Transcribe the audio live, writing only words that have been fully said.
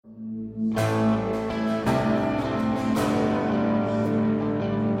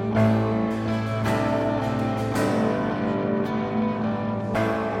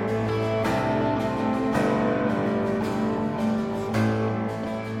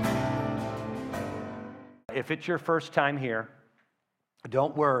If it's your first time here,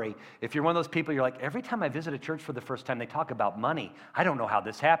 don't worry. If you're one of those people, you're like, every time I visit a church for the first time, they talk about money. I don't know how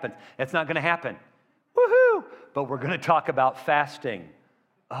this happens. It's not going to happen. Woohoo! But we're going to talk about fasting.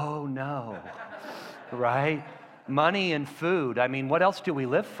 Oh, no. Right? Money and food. I mean, what else do we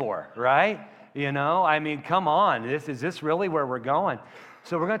live for, right? You know, I mean, come on. Is this really where we're going?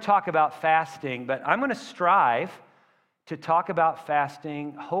 So we're going to talk about fasting, but I'm going to strive to talk about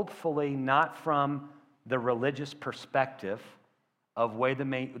fasting, hopefully not from the religious perspective of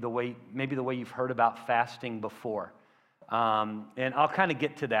maybe the way you've heard about fasting before. And I'll kind of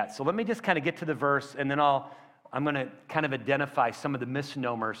get to that. So let me just kind of get to the verse, and then I'm going to kind of identify some of the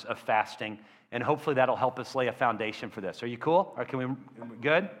misnomers of fasting, and hopefully that'll help us lay a foundation for this. Are you cool? Or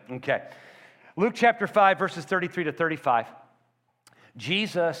good? Okay. Luke chapter 5, verses 33 to 35.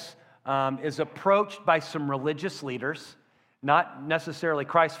 Jesus is approached by some religious leaders, not necessarily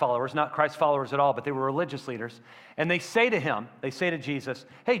Christ followers, not Christ followers at all, but they were religious leaders. And they say to Jesus,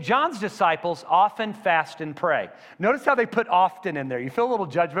 hey, John's disciples often fast and pray. Notice how they put often in there. You feel a little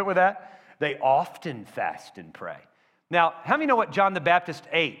judgment with that? They often fast and pray. Now, how many know what John the Baptist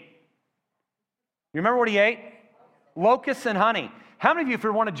ate? You remember what he ate? Locusts and honey. How many of you, if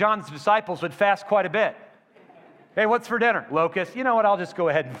you're one of John's disciples, would fast quite a bit? Hey, what's for dinner? Locusts. You know what? I'll just go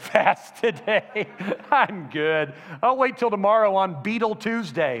ahead and fast today. I'm good. I'll wait till tomorrow on Beetle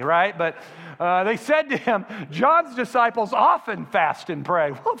Tuesday, right? But they said to him, John's disciples often fast and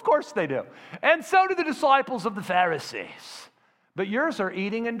pray. Well, of course they do. And so do the disciples of the Pharisees. But yours are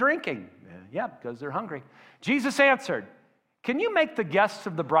eating and drinking. Yeah, because they're hungry. Jesus answered, can you make the guests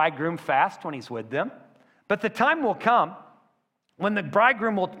of the bridegroom fast when he's with them? But the time will come when the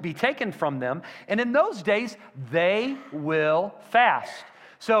bridegroom will be taken from them, and in those days, they will fast.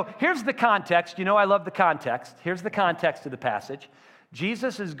 So here's the context. You know I love the context. Here's the context of the passage.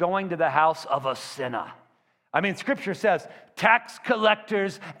 Jesus is going to the house of a sinner. I mean, Scripture says tax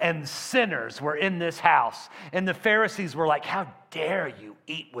collectors and sinners were in this house, and the Pharisees were like, how dare you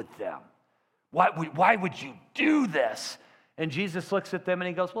eat with them? Why would you do this? And Jesus looks at them and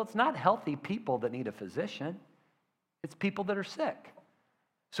he goes, well, it's not healthy people that need a physician. It's people that are sick.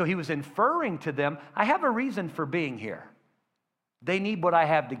 So he was inferring to them, I have a reason for being here. They need what I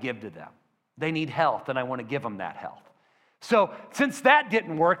have to give to them. They need health, and I want to give them that health. So since that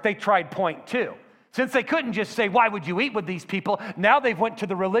didn't work, they tried point two. Since they couldn't just say, why would you eat with these people? Now they've went to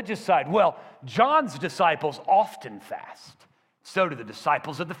the religious side. Well, John's disciples often fast. So do the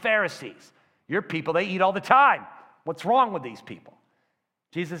disciples of the Pharisees. Your people, they eat all the time. What's wrong with these people?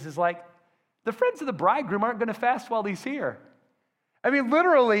 Jesus is like, the friends of the bridegroom aren't going to fast while he's here. I mean,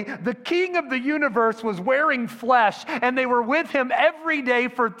 literally, the king of the universe was wearing flesh, and they were with him every day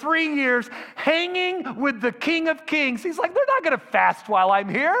for 3 years, hanging with the King of Kings. He's like, they're not going to fast while I'm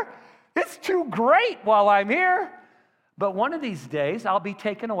here. It's too great while I'm here. But one of these days, I'll be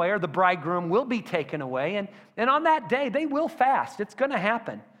taken away, or the bridegroom will be taken away, and on that day, they will fast. It's going to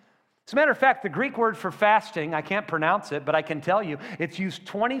happen. As a matter of fact, the Greek word for fasting, I can't pronounce it, but I can tell you, it's used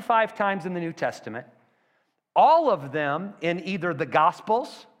 25 times in the New Testament. All of them in either the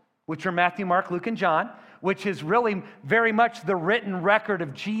Gospels, which are Matthew, Mark, Luke, and John, which is really very much the written record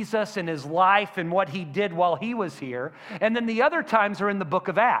of Jesus and his life and what he did while he was here. And then the other times are in the book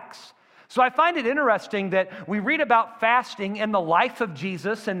of Acts. So I find it interesting that we read about fasting in the life of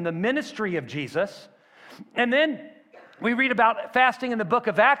Jesus and the ministry of Jesus, and then we read about fasting in the book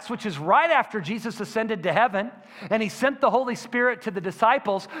of Acts, which is right after Jesus ascended to heaven, and he sent the Holy Spirit to the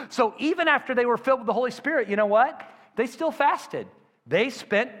disciples. So even after they were filled with the Holy Spirit, you know what? They still fasted. They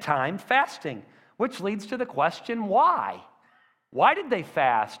spent time fasting, which leads to the question, why? Why did they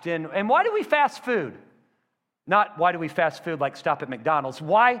fast? And why do we fast food? Not why do we fast food like stop at McDonald's.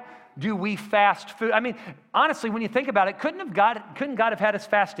 Why do we fast food? I mean, honestly, when you think about it, couldn't God have had us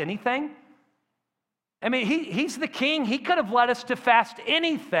fast anything? I mean, he's the king. He could have led us to fast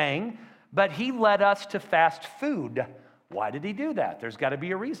anything, but he led us to fast food. Why did he do that? There's got to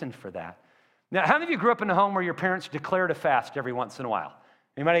be a reason for that. Now, how many of you grew up in a home where your parents declared a fast every once in a while?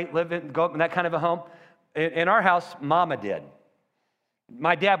 Anybody grow up in that kind of a home? In our house, Mama did.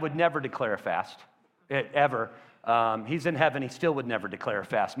 My dad would never declare a fast, ever. He's in heaven. He still would never declare a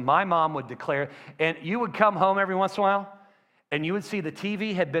fast. My mom would declare, and you would come home every once in a while, and you would see the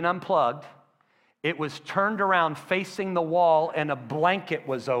TV had been unplugged. It was turned around facing the wall and a blanket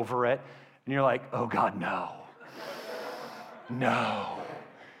was over it. And you're like, oh God, no. No.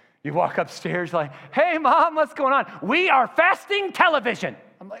 You walk upstairs like, hey Mom, what's going on? We are fasting television.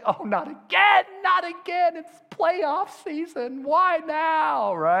 I'm like, oh, not again, not again. It's playoff season. Why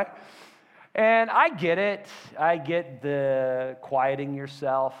now, right? And I get it. I get the quieting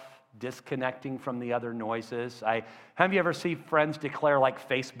yourself. disconnecting from the other noises. Have you ever seen friends declare like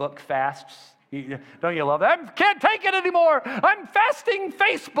Facebook fasts? Don't you love that? I can't take it anymore. I'm fasting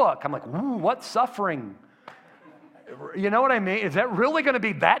Facebook. I'm like, ooh, what suffering? You know what I mean? Is that really going to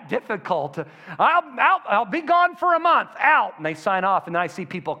be that difficult? I'll be gone for a month, out. And they sign off, and then I see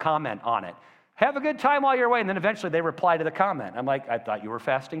people comment on it. Have a good time while you're away. And then eventually they reply to the comment. I'm like, I thought you were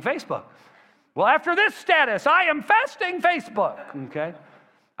fasting Facebook. Well, after this status, I am fasting Facebook. Okay?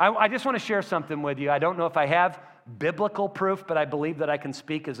 I just want to share something with you. I don't know if I have biblical proof, but I believe that I can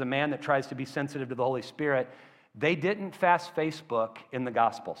speak as a man that tries to be sensitive to the Holy Spirit. They didn't fast Facebook in the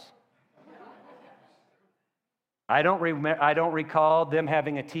Gospels. I don't recall them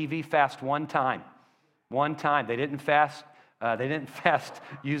having a TV fast one time. One time. They didn't fast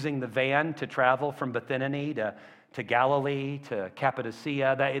using the van to travel from Bethany to Galilee to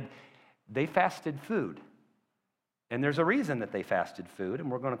Cappadocia. They fasted food. And there's a reason that they fasted food, and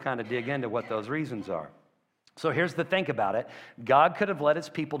we're going to kind of dig into what those reasons are. So here's the think about it. God could have led his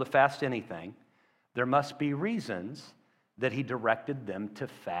people to fast anything. There must be reasons that he directed them to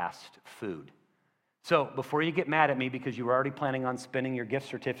fast food. So before you get mad at me because you were already planning on spending your gift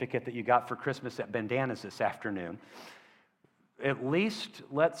certificate that you got for Christmas at Bandanas this afternoon,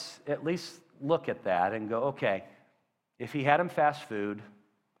 let's look at that and go, okay, if he had them fast food,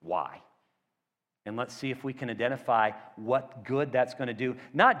 why? And let's see if we can identify what good that's going to do,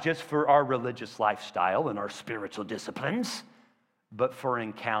 not just for our religious lifestyle and our spiritual disciplines, but for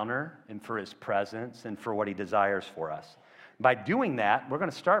encounter and for his presence and for what he desires for us. By doing that, we're going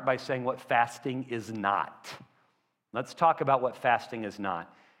to start by saying what fasting is not. Let's talk about what fasting is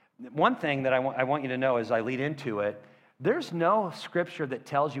not. One thing that I want you to know as I lead into it, there's no scripture that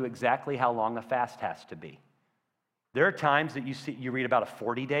tells you exactly how long a fast has to be. There are times that you read about a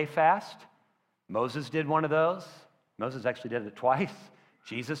 40-day fast. Moses did one of those. Moses actually did it twice.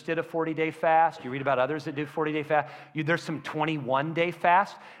 Jesus did a 40-day fast. You read about others that do 40-day fast. There's some 21-day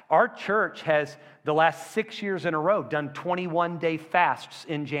fasts. Our church has, the last 6 years in a row, done 21-day fasts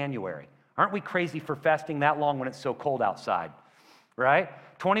in January. Aren't we crazy for fasting that long when it's so cold outside? Right?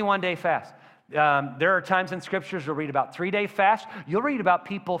 21-day fast. There are times in scriptures you'll read about 3-day fast. You'll read about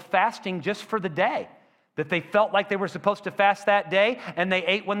people fasting just for the day, that they felt like they were supposed to fast that day, and they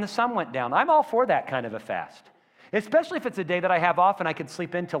ate when the sun went down. I'm all for that kind of a fast. Especially if it's a day that I have off and I could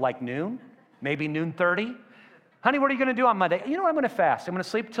sleep in till like noon, maybe noon 30. Honey, what are you going to do on Monday? You know what, I'm going to fast. I'm going to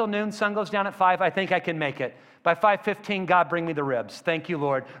sleep till noon. Sun goes down at 5. I think I can make it. By 5:15, God, bring me the ribs. Thank you,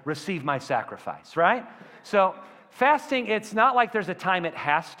 Lord. Receive my sacrifice, right? So fasting, it's not like there's a time it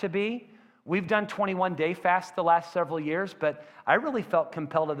has to be. We've done 21-day fasts the last several years, but I really felt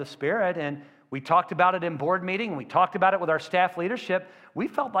compelled of the Spirit, and we talked about it in board meeting, and we talked about it with our staff leadership. We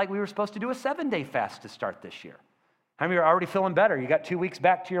felt like we were supposed to do a 7-day fast to start this year. How many are already feeling better? You got 2 weeks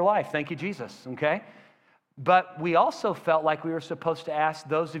back to your life. Thank you, Jesus, okay? But we also felt like we were supposed to ask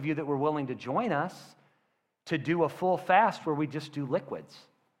those of you that were willing to join us to do a full fast where we just do liquids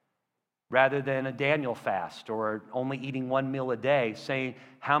rather than a Daniel fast or only eating one meal a day, saying,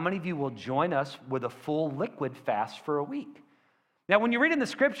 how many of you will join us with a full liquid fast for a week? Now, when you read in the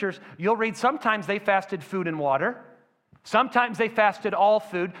scriptures, you'll read sometimes they fasted food and water. Sometimes they fasted all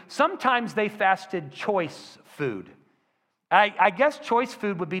food. Sometimes they fasted choice food. I guess choice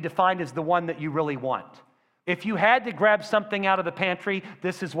food would be defined as the one that you really want. If you had to grab something out of the pantry,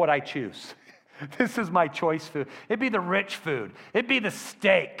 this is what I choose. This is my choice food. It'd be the rich food. It'd be the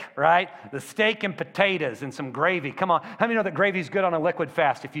steak, right? The steak and potatoes and some gravy. Come on. How many know that gravy's good on a liquid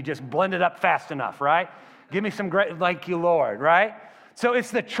fast if you just blend it up fast enough, right? Give me some gravy, like you, Lord, right? So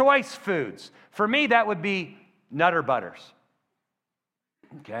it's the choice foods. For me, that would be Nutter Butters.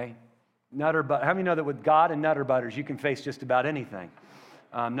 Okay? Nutter Butters. How many know that with God and Nutter Butters, you can face just about anything?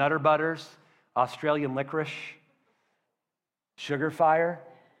 Nutter Butters, Australian licorice, Sugar Fire,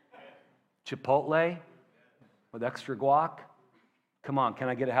 Chipotle with extra guac. Come on, can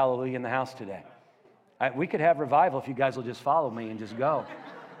I get a hallelujah in the house today? We could have revival if you guys will just follow me and just go.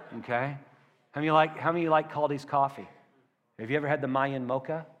 Okay? How many of you like Caldi's coffee? Have you ever had the Mayan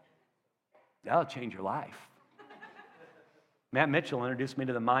mocha? That'll change your life. Matt Mitchell introduced me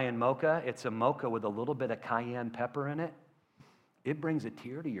to the Mayan mocha. It's a mocha with a little bit of cayenne pepper in it. It brings a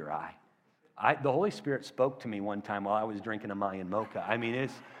tear to your eye. The Holy Spirit spoke to me one time while I was drinking a Mayan mocha. I mean,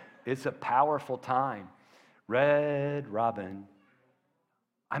 it's a powerful time. Red Robin.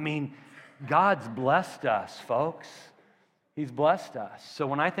 I mean, God's blessed us, folks. He's blessed us. So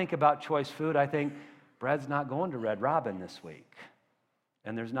when I think about choice food, I think, Brad's not going to Red Robin this week.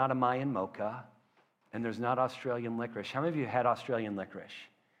 And there's not a Mayan mocha. And there's not Australian licorice. How many of you had Australian licorice?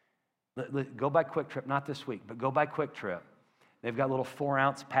 Go by Quick Trip, not this week, but go by Quick Trip. They've got little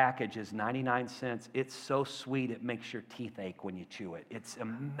 4-ounce packages, 99 cents. It's so sweet, it makes your teeth ache when you chew it. It's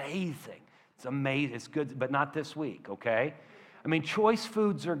amazing. It's amazing. It's good, but not this week, okay? I mean, choice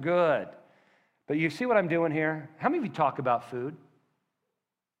foods are good. But you see what I'm doing here? How many of you talk about food?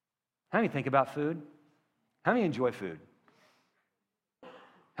 How many think about food? How many enjoy food?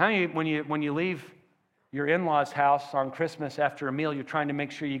 How many, when you leave your in-laws' house on Christmas after a meal, you're trying to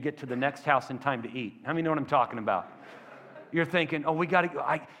make sure you get to the next house in time to eat? How many know what I'm talking about? You're thinking, oh,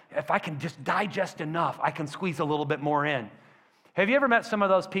 if I can just digest enough, I can squeeze a little bit more in. Have you ever met some of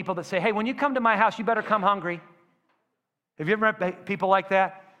those people that say, hey, when you come to my house, you better come hungry? Have you ever met people like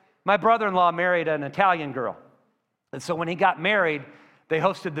that? My brother-in-law married an Italian girl. And so when he got married, they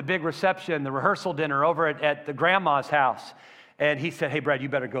hosted the big reception, the rehearsal dinner over at the grandma's house. And he said, hey, Brad, you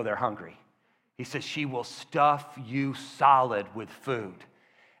better go there hungry. He says, she will stuff you solid with food.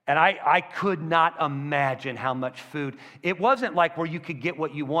 And I could not imagine how much food. It wasn't like where you could get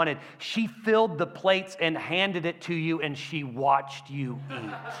what you wanted. She filled the plates and handed it to you, and she watched you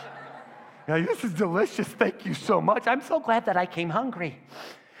eat. Now, this is delicious. Thank you so much. I'm so glad that I came hungry.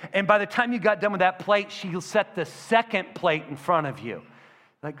 And by the time you got done with that plate, she'll set the second plate in front of you.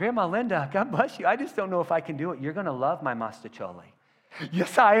 Like, Grandma Linda, God bless you. I just don't know if I can do it. You're going to love my mostaccioli.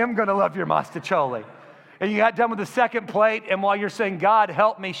 Yes, I am going to love your mostaccioli. And you got done with the second plate, and while you're saying, God,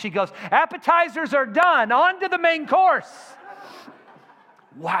 help me, she goes, appetizers are done. On to the main course.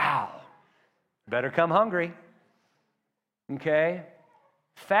 Wow. Better come hungry. Okay?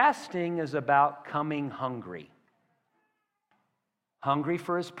 Fasting is about coming hungry. Hungry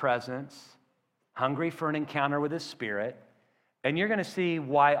for his presence, hungry for an encounter with his Spirit. And you're going to see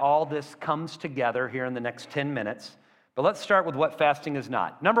why all this comes together here in the next 10 minutes. But let's start with what fasting is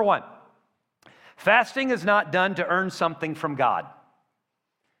not. Number one, fasting is not done to earn something from God.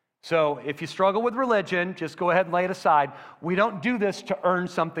 So if you struggle with religion, just go ahead and lay it aside. We don't do this to earn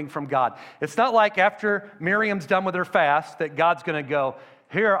something from God. It's not like after Miriam's done with her fast that God's going to go,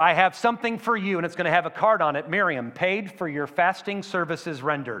 here, I have something for you, and it's going to have a card on it. Miriam, paid for your fasting services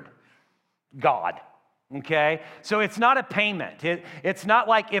rendered. God. Okay? So it's not a payment. It's not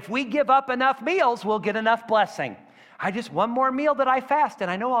like if we give up enough meals, we'll get enough blessing. One more meal that I fast, and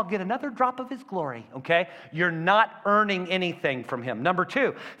I know I'll get another drop of his glory, okay? You're not earning anything from him. Number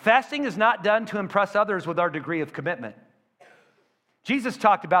two, fasting is not done to impress others with our degree of commitment. Jesus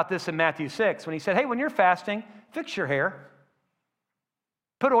talked about this in Matthew 6 when he said, hey, when you're fasting, fix your hair.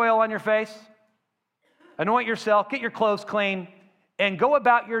 Put oil on your face. Anoint yourself. Get your clothes clean. And go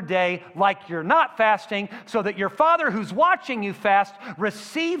about your day like you're not fasting so that your Father who's watching you fast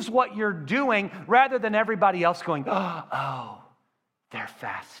receives what you're doing rather than everybody else going, oh, they're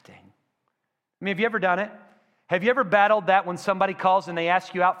fasting. I mean, have you ever done it? Have you ever battled that when somebody calls and they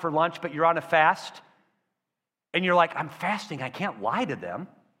ask you out for lunch, but you're on a fast? And you're like, I'm fasting. I can't lie to them.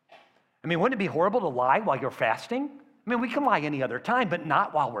 I mean, wouldn't it be horrible to lie while you're fasting? I mean, we can lie any other time, but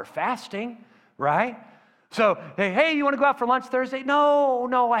not while we're fasting, right? So, hey, you want to go out for lunch Thursday? No.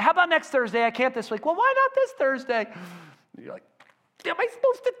 How about next Thursday? I can't this week. Well, why not this Thursday? You're like, am I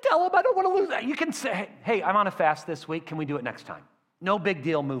supposed to tell him I don't want to lose that? You can say, hey, I'm on a fast this week. Can we do it next time? No big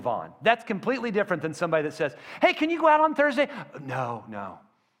deal, move on. That's completely different than somebody that says, hey, can you go out on Thursday? No,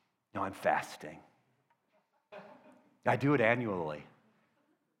 I'm fasting. I do it annually.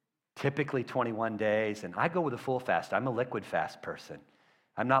 Typically 21 days, and I go with a full fast. I'm a liquid fast person.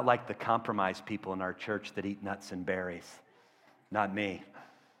 I'm not like the compromised people in our church that eat nuts and berries. Not me.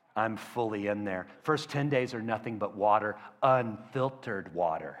 I'm fully in there. First 10 days are nothing but water, unfiltered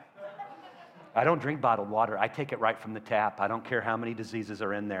water. I don't drink bottled water. I take it right from the tap. I don't care how many diseases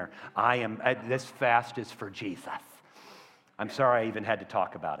are in there. This fast is for Jesus. I'm sorry I even had to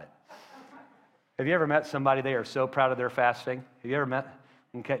talk about it. Have you ever met somebody, they are so proud of their fasting? Have you ever met?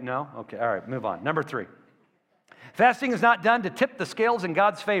 Okay, no? Okay, all right, move on. Number three. Fasting is not done to tip the scales in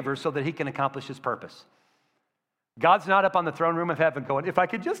God's favor so that he can accomplish his purpose. God's not up on the throne room of heaven going, if I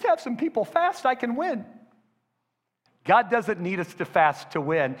could just have some people fast, I can win. God doesn't need us to fast to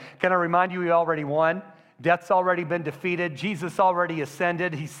win. Can I remind you, he already won? Death's already been defeated. Jesus already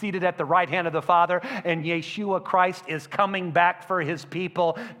ascended. He's seated at the right hand of the Father, and Yeshua Christ is coming back for his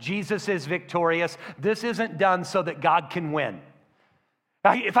people. Jesus is victorious. This isn't done so that God can win.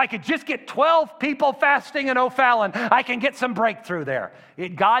 If I could just get 12 people fasting in O'Fallon, I can get some breakthrough there.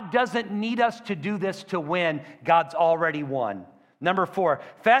 God doesn't need us to do this to win. God's already won. Number four,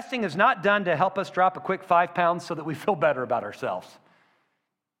 fasting is not done to help us drop a quick 5 pounds so that we feel better about ourselves.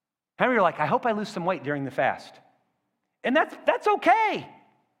 How many are like, I hope I lose some weight during the fast? And that's okay.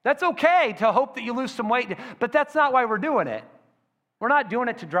 That's okay to hope that you lose some weight, but that's not why we're doing it. We're not doing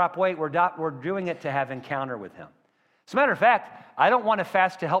it to drop weight. We're doing it to have encounter with him. As a matter of fact, I don't want to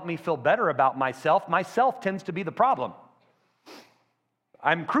fast to help me feel better about myself. Myself tends to be the problem.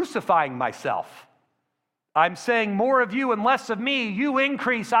 I'm crucifying myself. I'm saying more of you and less of me. You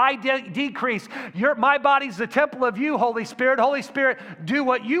increase, I decrease. My body's the temple of you, Holy Spirit. Holy Spirit, do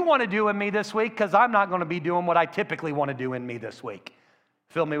what you want to do in me this week, because I'm not going to be doing what I typically want to do in me this week.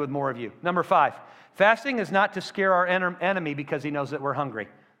 Fill me with more of you. Number 5, fasting is not to scare our enemy because he knows that we're hungry.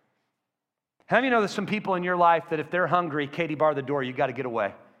 How many of you know there's some people in your life that if they're hungry, Katie, bar the door, you got to get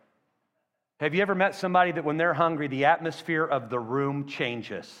away? Have you ever met somebody that when they're hungry, the atmosphere of the room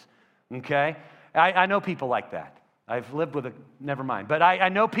changes? Okay? I know people like that. I've lived with never mind. But I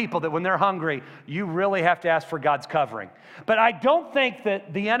know people that when they're hungry, you really have to ask for God's covering. But I don't think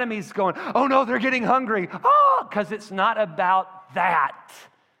that the enemy's going, oh no, they're getting hungry. Oh, because it's not about that.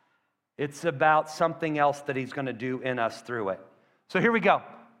 It's about something else that he's going to do in us through it. So here we go.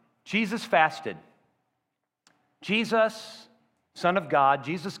 Jesus fasted. Jesus, Son of God,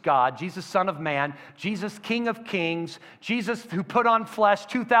 Jesus, Son of Man, Jesus, King of Kings, Jesus who put on flesh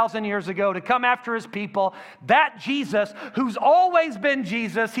 2,000 years ago to come after his people. That Jesus who's always been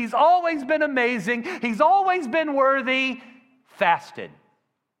Jesus, he's always been amazing, he's always been worthy, fasted.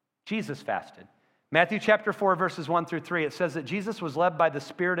 Jesus fasted. Matthew chapter 4, verses 1 through 3, it says that Jesus was led by the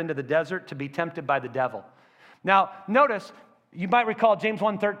Spirit into the desert to be tempted by the devil. Now, notice, you might recall James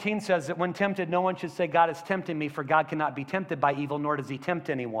 1:13 says that when tempted, no one should say, God is tempting me, for God cannot be tempted by evil, nor does he tempt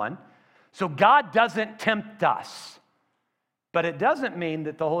anyone. So God doesn't tempt us. But it doesn't mean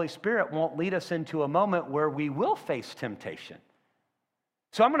that the Holy Spirit won't lead us into a moment where we will face temptation.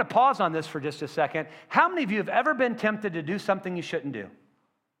 So I'm going to pause on this for just a second. How many of you have ever been tempted to do something you shouldn't do?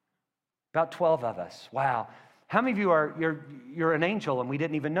 About 12 of us. Wow. How many of you you're an angel and we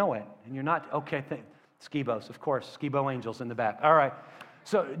didn't even know it? And you're not, okay, Skibos, of course, Skibo angels in the back. All right.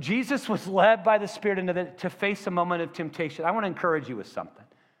 So Jesus was led by the Spirit to face a moment of temptation. I want to encourage you with something.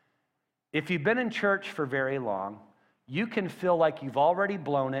 If you've been in church for very long, you can feel like you've already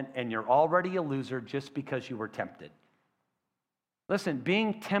blown it and you're already a loser just because you were tempted. Listen,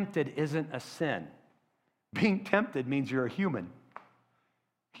 being tempted isn't a sin. Being tempted means you're a human.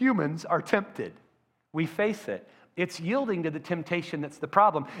 Humans are tempted. We face it. It's yielding to the temptation that's the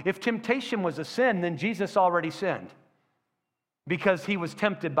problem. If temptation was a sin, then Jesus already sinned because he was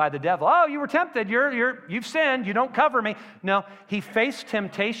tempted by the devil. Oh, you were tempted. You've sinned. You don't cover me. No, he faced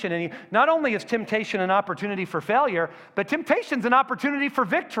temptation, and not only is temptation an opportunity for failure, but temptation's an opportunity for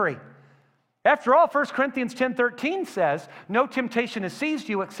victory. After all, 1 Corinthians 10:13 says, no temptation has seized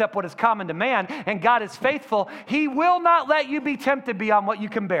you except what is common to man, and God is faithful. He will not let you be tempted beyond what you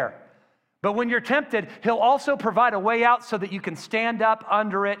can bear. But when you're tempted, he'll also provide a way out so that you can stand up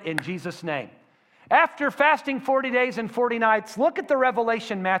under it in Jesus' name. After fasting 40 days and 40 nights, look at the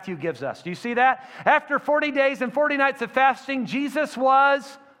revelation Matthew gives us. Do you see that? After 40 days and 40 nights of fasting, Jesus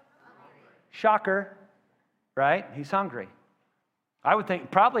was shocker, right? He's hungry. I would think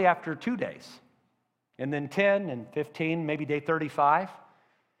probably after 2 days, and then 10 and 15, maybe day 35.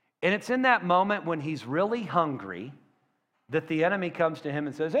 And it's in that moment when he's really hungry that the enemy comes to him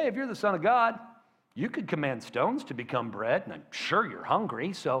and says, hey, if you're the Son of God, you could command stones to become bread, and I'm sure you're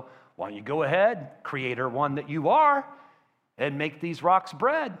hungry, so why don't you go ahead, Creator one that you are, and make these rocks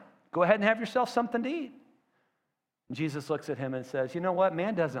bread. Go ahead and have yourself something to eat. And Jesus looks at him and says, you know what?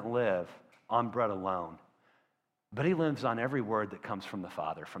 Man doesn't live on bread alone, but he lives on every word that comes from the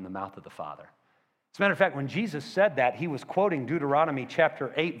Father, from the mouth of the Father. As a matter of fact, when Jesus said that, he was quoting Deuteronomy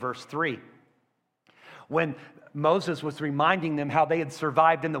chapter 8, verse 3. When Moses was reminding them how they had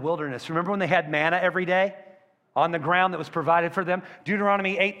survived in the wilderness. Remember when they had manna every day on the ground that was provided for them?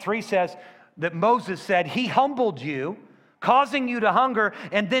 Deuteronomy 8:3 says that Moses said, he humbled you, causing you to hunger,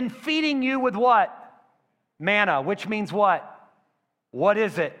 and then feeding you with what? Manna, which means what? What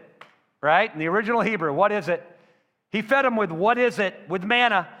is it? Right? In the original Hebrew, what is it? He fed them with what is it? With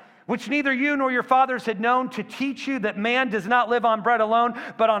manna, which neither you nor your fathers had known, to teach you that man does not live on bread alone,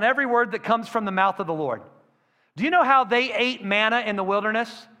 but on every word that comes from the mouth of the Lord. Do you know how they ate manna in the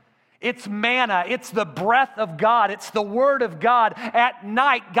wilderness? It's manna. It's the breath of God. It's the word of God. At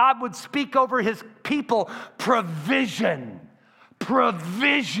night, God would speak over his people provision.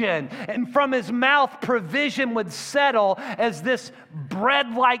 Provision. And from his mouth, provision would settle as this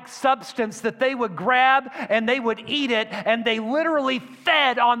bread-like substance that they would grab and they would eat it, and they literally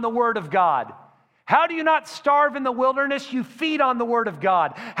fed on the word of God. How do you not starve in the wilderness? You feed on the word of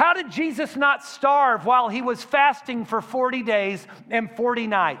God. How did Jesus not starve while he was fasting for 40 days and 40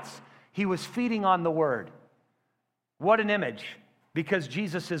 nights? He was feeding on the word. What an image. Because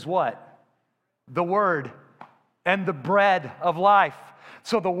Jesus is what? The word. and the bread of life.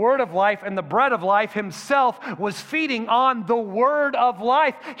 So the word of life and the bread of life himself was feeding on the word of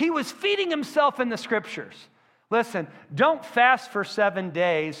life. He was feeding himself in the scriptures. Listen, don't fast for 7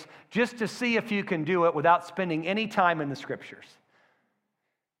 days just to see if you can do it without spending any time in the scriptures.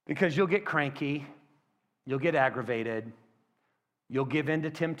 Because you'll get cranky, you'll get aggravated, you'll give in to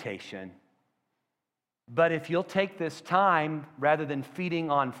temptation. But if you'll take this time, rather than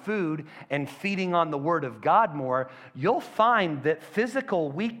feeding on food and feeding on the Word of God more, you'll find that physical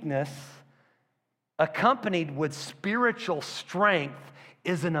weakness accompanied with spiritual strength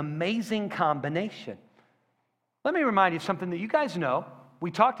is an amazing combination. Let me remind you of something that you guys know. We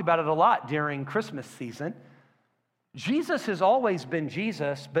talked about it a lot during Christmas season. Jesus has always been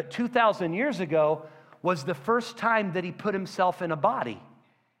Jesus, but 2,000 years ago was the first time that he put himself in a body.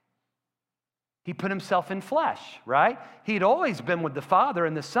 He put himself in flesh, right? He'd always been with the Father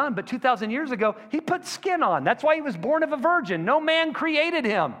and the Son, but 2,000 years ago, he put skin on. That's why he was born of a virgin. No man created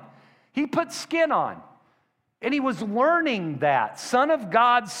him. He put skin on. And he was learning that. Son of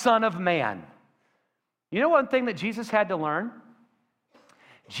God, Son of man. You know one thing that Jesus had to learn?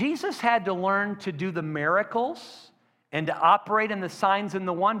 Jesus had to learn to do the miracles and to operate in the signs and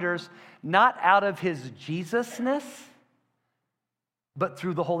the wonders, not out of his Jesusness, but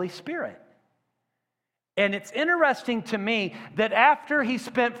through the Holy Spirit. And it's interesting to me that after he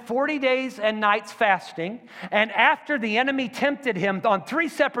spent 40 days and nights fasting, and after the enemy tempted him on 3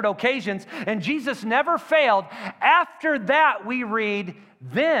 separate occasions, and Jesus never failed, after that we read,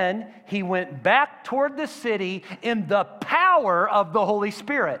 then he went back toward the city in the power of the Holy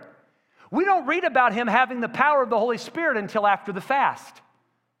Spirit. We don't read about him having the power of the Holy Spirit until after the fast.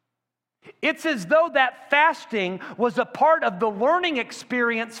 It's as though that fasting was a part of the learning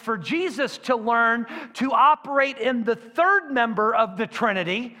experience for Jesus to learn to operate in the third member of the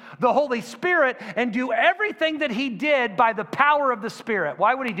Trinity, the Holy Spirit, and do everything that he did by the power of the Spirit.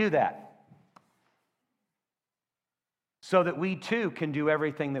 Why would he do that? So that we too can do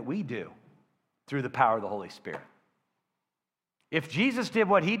everything that we do through the power of the Holy Spirit. If Jesus did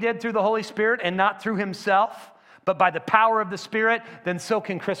what he did through the Holy Spirit and not through himself, but by the power of the Spirit, then so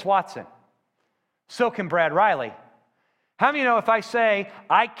can Chris Watson. So can Brad Riley. How many of you know if I say,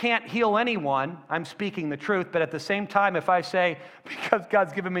 I can't heal anyone, I'm speaking the truth, but at the same time, if I say, because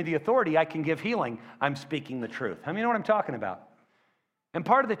God's given me the authority, I can give healing, I'm speaking the truth. How many of you know what I'm talking about? And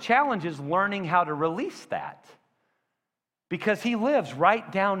part of the challenge is learning how to release that. Because he lives right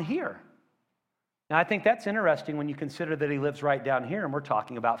down here. Now, I think that's interesting when you consider that he lives right down here, and we're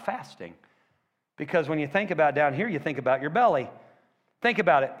talking about fasting. Because when you think about down here, you think about your belly. Think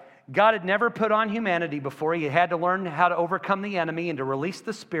about it. God had never put on humanity before. He had to learn how to overcome the enemy and to release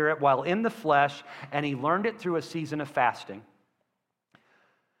the spirit while in the flesh, and he learned it through a season of fasting.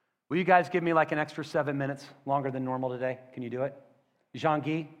 Will you guys give me like an extra 7 minutes, longer than normal today? Can you do it?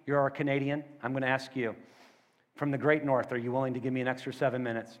 Jean-Guy, you're our Canadian. I'm going to ask you, from the great north, are you willing to give me an extra 7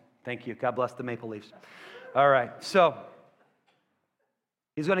 minutes? Thank you. God bless the Maple Leafs. All right, so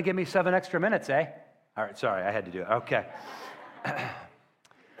he's going to give me 7 extra minutes, eh? All right, sorry, I had to do it. Okay.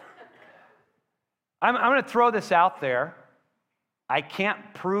 I'm going to throw this out there. I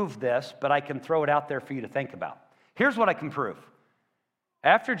can't prove this, but I can throw it out there for you to think about. Here's what I can prove.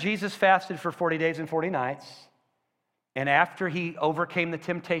 After Jesus fasted for 40 days and 40 nights, and after he overcame the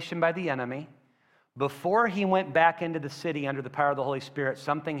temptation by the enemy, before he went back into the city under the power of the Holy Spirit,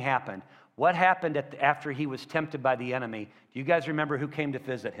 something happened. What happened after he was tempted by the enemy? Do you guys remember who came to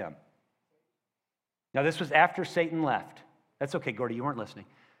visit him? Now, this was after Satan left. That's okay, Gordy, you weren't listening.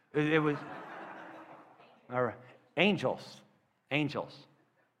 It was... All right. Angels. And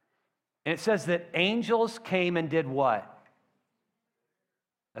it says that angels came and did what?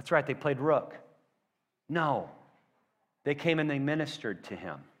 That's right, they played rook. No. They came and they ministered to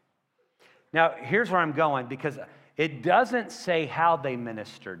him. Now, here's where I'm going, because it doesn't say how they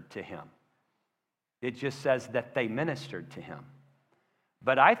ministered to him. It just says that they ministered to him.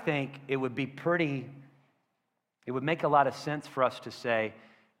 But I think it would make a lot of sense for us to say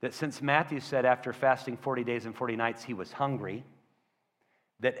that since Matthew said after fasting 40 days and 40 nights he was hungry,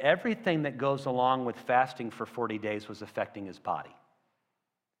 that everything that goes along with fasting for 40 days was affecting his body.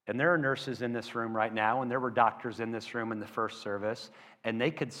 And there are nurses in this room right now, and there were doctors in this room in the first service, and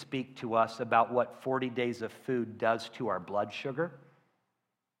they could speak to us about what 40 days of food does to our blood sugar,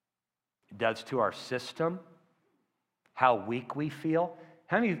 it does to our system, how weak we feel.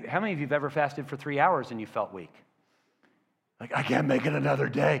 How many of you have ever fasted for 3 hours and you felt weak? Like, I can't make it another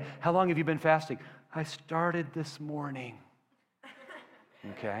day. How long have you been fasting? I started this morning.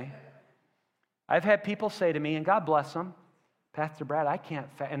 Okay? I've had people say to me, and God bless them, Pastor Brad, I can't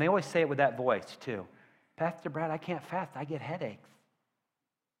fast. And they always say it with that voice, too. Pastor Brad, I can't fast. I get headaches.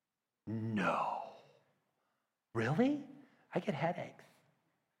 No. Really? I get headaches.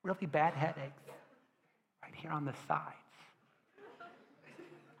 Really bad headaches. Right here on the sides.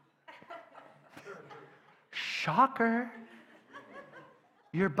 Shocker.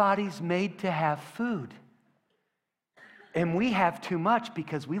 Your body's made to have food. And we have too much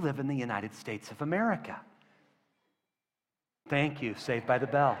because we live in the United States of America. Thank you, Saved by the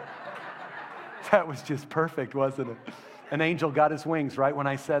Bell. That was just perfect, wasn't it? An angel got his wings right when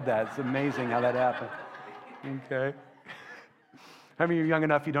I said that. It's amazing how that happened. Okay. How many of you are young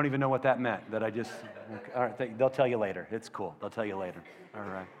enough you don't even know what that meant? That I just, okay. All right, they'll tell you later. It's cool. They'll tell you later. All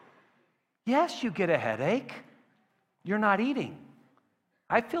right. Yes, you get a headache. You're not eating.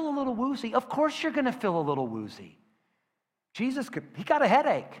 I feel a little woozy. Of course you're going to feel a little woozy. Jesus, he got a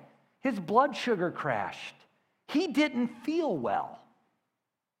headache. His blood sugar crashed. He didn't feel well.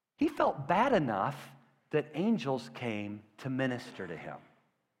 He felt bad enough that angels came to minister to him,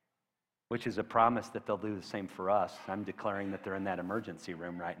 which is a promise that they'll do the same for us. I'm declaring that they're in that emergency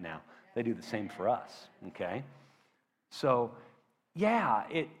room right now. They do the same for us, okay? So, yeah,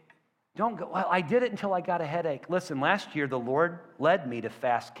 don't go, well, I did it until I got a headache. Listen, last year the Lord led me to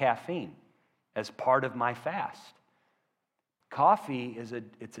fast caffeine as part of my fast. Coffee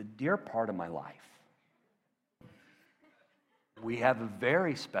it's a dear part of my life. We have a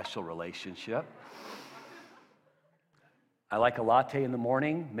very special relationship. I like a latte in the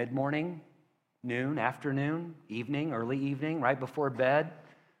morning, mid-morning, noon, afternoon, evening, early evening, right before bed,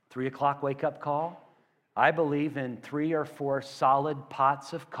 3 o'clock wake-up call. I believe in 3 or 4 solid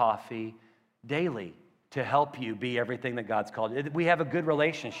pots of coffee daily to help you be everything that God's called you. We have a good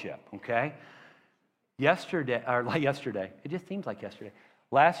relationship, okay? Yesterday, it just seems like yesterday.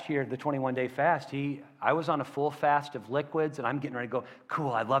 Last year, the 21-day fast, I was on a full fast of liquids, and I'm getting ready to go,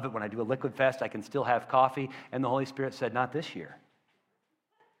 cool, I love it when I do a liquid fast, I can still have coffee. And the Holy Spirit said, not this year.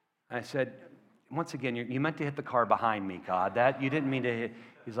 I said, once again, you meant to hit the car behind me, God. That you didn't mean to hit.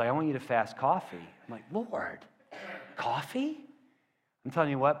 He's like, I want you to fast coffee. I'm like, Lord, coffee? I'm telling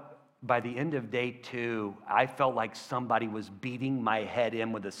you what, by the end of day 2, I felt like somebody was beating my head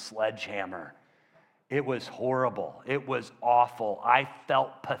in with a sledgehammer. It was horrible. It was awful. I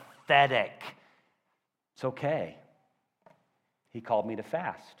felt pathetic. It's okay. He called me to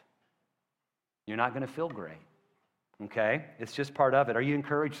fast. You're not going to feel great, okay? It's just part of it. Are you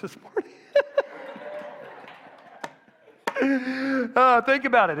encouraged this morning? Think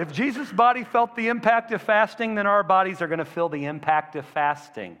about it. If Jesus' body felt the impact of fasting, then our bodies are going to feel the impact of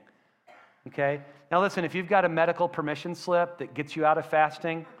fasting, okay? Now listen, if you've got a medical permission slip that gets you out of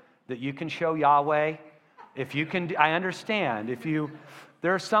fasting, that you can show Yahweh, if you can, I understand.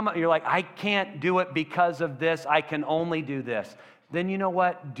 There are some, you're like, I can't do it because of this, I can only do this. Then you know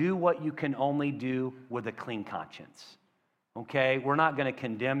what? Do what you can only do with a clean conscience, okay? We're not going to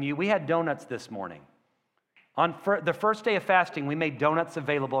condemn you. We had donuts this morning. On the first day of fasting, we made donuts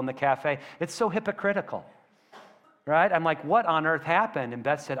available in the cafe. It's so hypocritical, right? I'm like, what on earth happened? And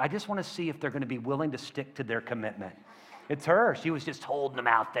Beth said, I just want to see if they're going to be willing to stick to their commitment. It's her. She was just holding them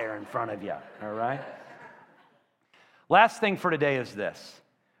out there in front of you, all right? Last thing for today is this.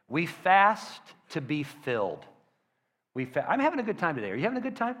 We fast to be filled. I'm having a good time today. Are you having a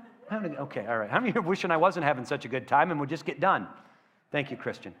good time? Okay, all right. How many are wishing I wasn't having such a good time and would just get done? Thank you,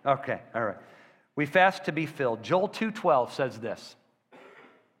 Christian. Okay, all right. We fast to be filled. Joel 2:12 says this.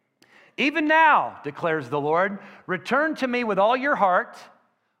 Even now, declares the Lord, return to me with all your heart,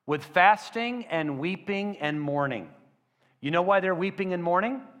 with fasting and weeping and mourning. You know why they're weeping and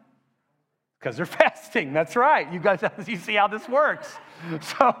mourning? Because they're fasting. That's right. You guys, you see how this works.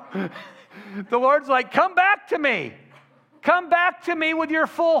 So the Lord's like, come back to me. Come back to me with your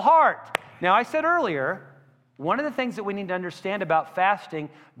full heart. Now, I said earlier, one of the things that we need to understand about fasting,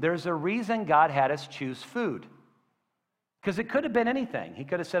 there's a reason God had us choose food. Because it could have been anything. He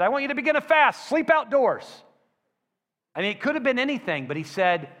could have said, I want you to begin a fast, sleep outdoors. I mean, it could have been anything, but he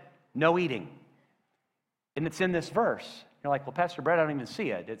said, no eating. And it's in this verse. You're like, well, Pastor Brett, I don't even see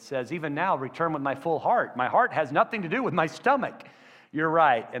it. It says, even now, return with my full heart. My heart has nothing to do with my stomach. You're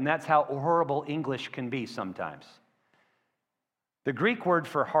right, and that's how horrible English can be sometimes. The Greek word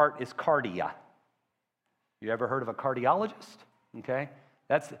for heart is cardia. You ever heard of a cardiologist? Okay,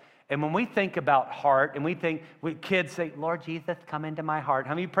 and when we think about heart, and kids say, Lord Jesus, come into my heart.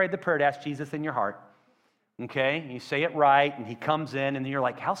 How many of you prayed the prayer to ask Jesus in your heart? Okay, you say it right, and he comes in, and then you're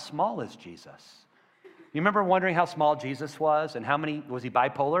like, how small is Jesus? You remember wondering how small Jesus was, and was he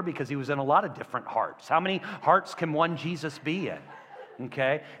bipolar? Because he was in a lot of different hearts. How many hearts can one Jesus be in?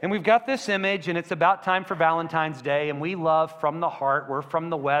 Okay, and we've got this image, and it's about time for Valentine's Day, and we love from the heart. We're from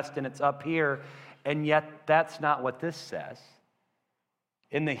the West, and it's up here. And yet, that's not what this says.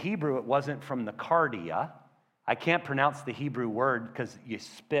 In the Hebrew, it wasn't from the cardia. I can't pronounce the Hebrew word because you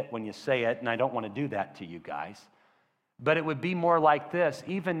spit when you say it, and I don't want to do that to you guys. But it would be more like this.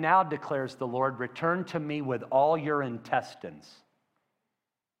 Even now, declares the Lord, return to me with all your intestines.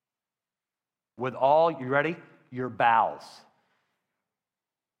 With all, you ready? Your bowels.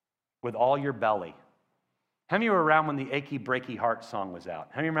 With all your belly. How many of you were around when the Achy Breaky Heart song was out?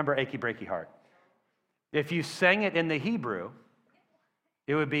 How many remember Achy Breaky Heart? If you sang it in the Hebrew,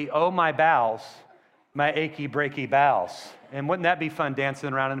 it would be, oh my bowels, my achy breaky bowels. And wouldn't that be fun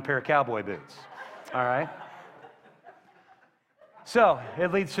dancing around in a pair of cowboy boots? All right? So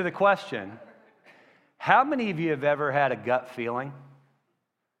it leads to the question, how many of you have ever had a gut feeling?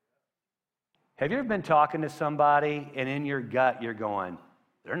 Have you ever been talking to somebody and in your gut you're going,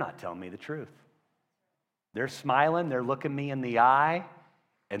 they're not telling me the truth. They're smiling, they're looking me in the eye,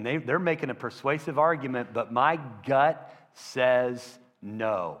 and they're making a persuasive argument, but my gut says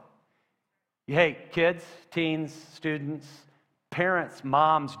no. Hey, kids, teens, students, parents,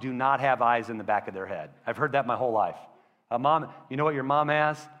 moms do not have eyes in the back of their head. I've heard that my whole life. A mom, you know what your mom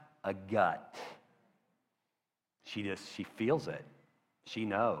has? A gut. She feels it. She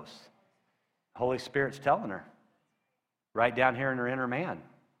knows. Holy Spirit's telling her. Right down here in her inner man.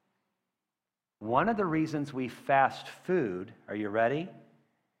 One of the reasons we fast food, are you ready?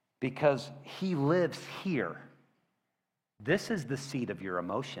 Because he lives here. This is the seat of your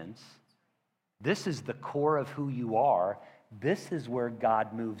emotions. This is the core of who you are. This is where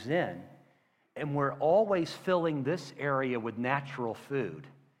God moves in. And we're always filling this area with natural food.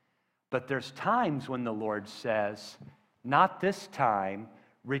 But there's times when the Lord says, not this time,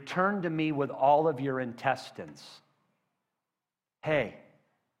 return to me with all of your intestines. Hey,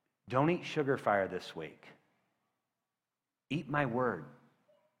 don't eat sugar fire this week. Eat my word.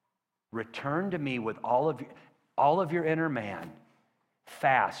 Return to me with all of your inner man.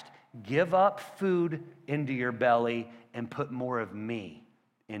 Fast. Give up food into your belly and put more of me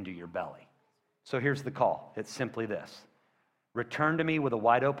into your belly. So here's the call. It's simply this. Return to me with a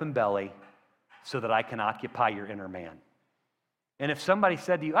wide open belly so that I can occupy your inner man. And if somebody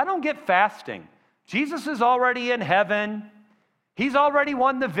said to you, I don't get fasting. Jesus is already in heaven. He's already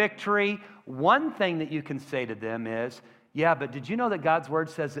won the victory. One thing that you can say to them is, yeah, but did you know that God's word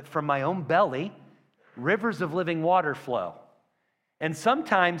says that from my own belly, rivers of living water flow? And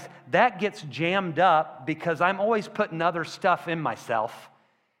sometimes that gets jammed up because I'm always putting other stuff in myself.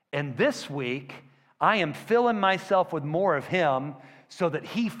 And this week, I am filling myself with more of him so that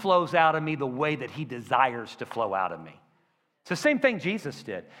he flows out of me the way that he desires to flow out of me. It's the same thing Jesus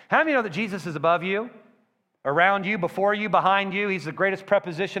did. How many of you know that Jesus is above you, around you, before you, behind you? He's the greatest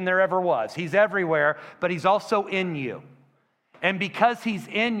preposition there ever was. He's everywhere, but he's also in you. And because he's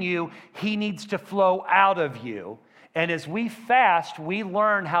in you, he needs to flow out of you. And as we fast, we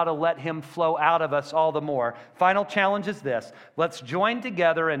learn how to let him flow out of us all the more. Final challenge is this. Let's join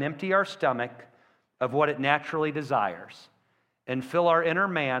together and empty our stomach of what it naturally desires and fill our inner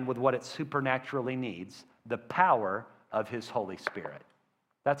man with what it supernaturally needs, the power of his Holy Spirit.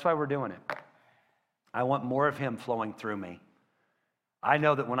 That's why we're doing it. I want more of him flowing through me. I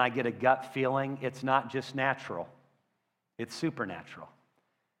know that when I get a gut feeling, it's not just natural. It's supernatural.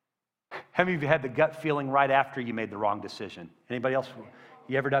 How many of you had the gut feeling right after you made the wrong decision? Anybody else?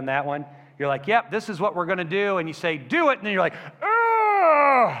 You ever done that one? You're like, yep, this is what we're going to do. And you say, do it. And then you're like,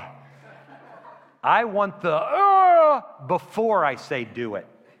 ugh. I want the before I say do it.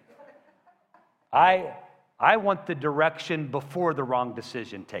 I want the direction before the wrong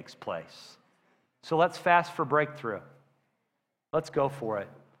decision takes place. So let's fast for breakthrough. Let's go for it.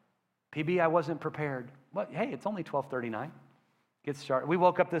 PB, I wasn't prepared. Well, hey, it's only 12:39. Get started. We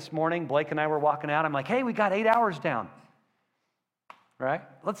woke up this morning. Blake and I were walking out. I'm like, hey, we got 8 hours down. Right?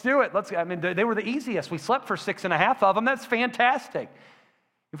 Let's do it. They were the easiest. We slept for 6.5 of them. That's fantastic.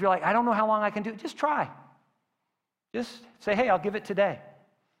 If you're like, I don't know how long I can do it, just try. Just say, hey, I'll give it today.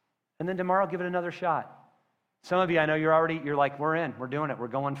 And then tomorrow, give it another shot. Some of you, I know you're like, we're in. We're doing it. We're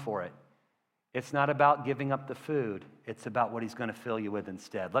going for it. It's not about giving up the food. It's about what he's going to fill you with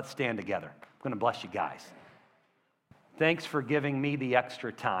instead. Let's stand together. I'm going to bless you guys. Thanks for giving me the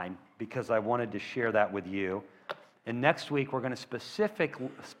extra time because I wanted to share that with you. And next week, we're going to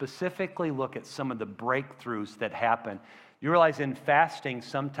specifically look at some of the breakthroughs that happen. You realize in fasting,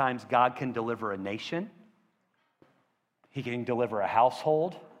 sometimes God can deliver a nation. He can deliver a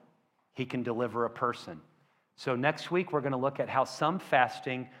household. He can deliver a person. So next week, we're going to look at how some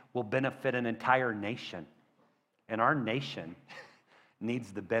fasting will benefit an entire nation. And our nation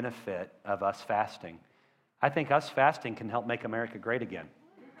needs the benefit of us fasting. I think us fasting can help make America great again.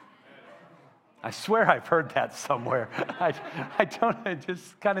 I swear I've heard that somewhere. I don't, it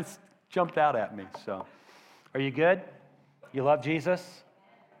just kind of jumped out at me. So, are you good? You love Jesus?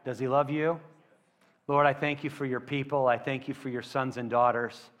 Does he love you? Lord, I thank you for your people. I thank you for your sons and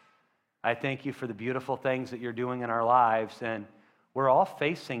daughters. I thank you for the beautiful things that you're doing in our lives. And we're all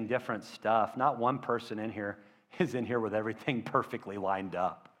facing different stuff. Not one person in here is in here with everything perfectly lined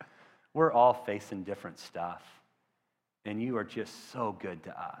up. We're all facing different stuff. And you are just so good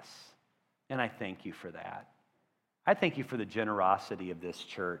to us. And I thank you for that. I thank you for the generosity of this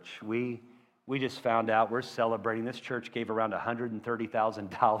church. We just found out we're celebrating. This church gave around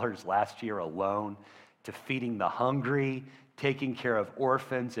 $130,000 last year alone to feeding the hungry, taking care of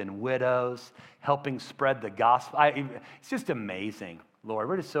orphans and widows, helping spread the gospel. It's just amazing, Lord.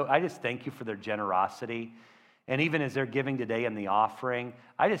 I just thank you for their generosity. And even as they're giving today in the offering,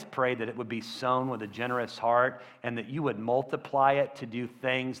 I just pray that it would be sown with a generous heart and that you would multiply it to do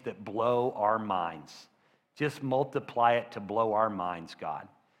things that blow our minds. Just multiply it to blow our minds, God.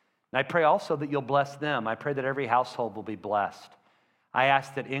 And I pray also that you'll bless them. I pray that every household will be blessed. I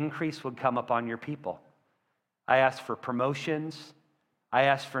ask that increase would come upon your people. I ask for promotions. I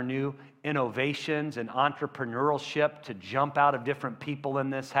ask for new innovations and entrepreneurship to jump out of different people in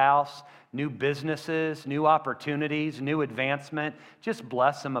this house, new businesses, new opportunities, new advancement. Just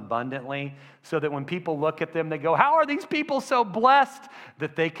bless them abundantly so that when people look at them, they go, how are these people so blessed?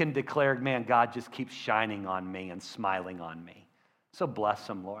 That they can declare, man, God just keeps shining on me and smiling on me. So bless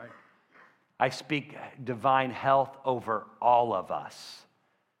them, Lord. I speak divine health over all of us,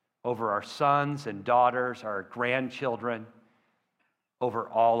 over our sons and daughters, our grandchildren, over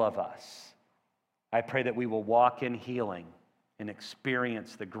all of us. I pray that we will walk in healing and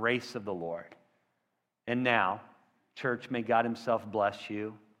experience the grace of the Lord. And now, church, may God himself bless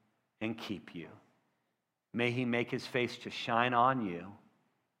you and keep you. May he make his face to shine on you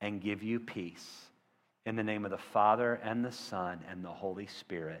and give you peace. In the name of the Father and the Son and the Holy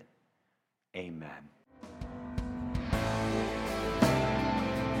Spirit, amen.